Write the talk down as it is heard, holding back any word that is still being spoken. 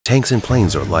Tanks and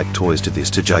planes are like toys to these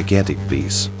two gigantic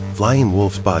beasts. Flying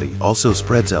Wolf's body also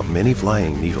spreads out many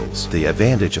flying needles. The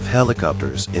advantage of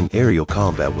helicopters in aerial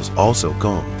combat was also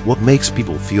gone. What makes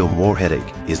people feel more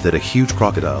headache is that a huge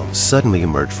crocodile suddenly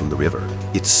emerged from the river.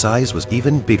 Its size was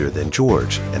even bigger than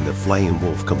George and the Flying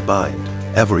Wolf combined.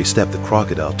 Every step the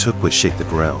crocodile took would shake the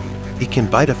ground. It can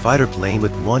bite a fighter plane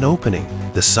with one opening.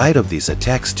 The sight of these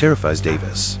attacks terrifies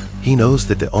Davis. He knows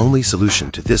that the only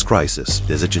solution to this crisis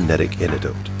is a genetic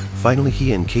antidote. Finally,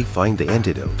 he and Kate find the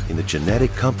antidote in the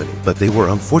genetic company, but they were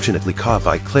unfortunately caught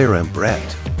by Claire and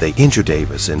Brett. They injure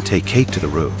Davis and take Kate to the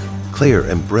roof. Claire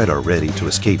and Brett are ready to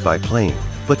escape by plane,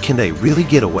 but can they really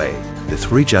get away? The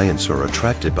three giants are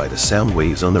attracted by the sound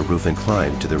waves on the roof and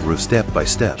climb to the roof step by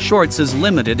step. Shorts is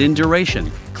limited in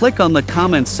duration. Click on the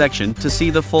comments section to see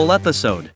the full episode.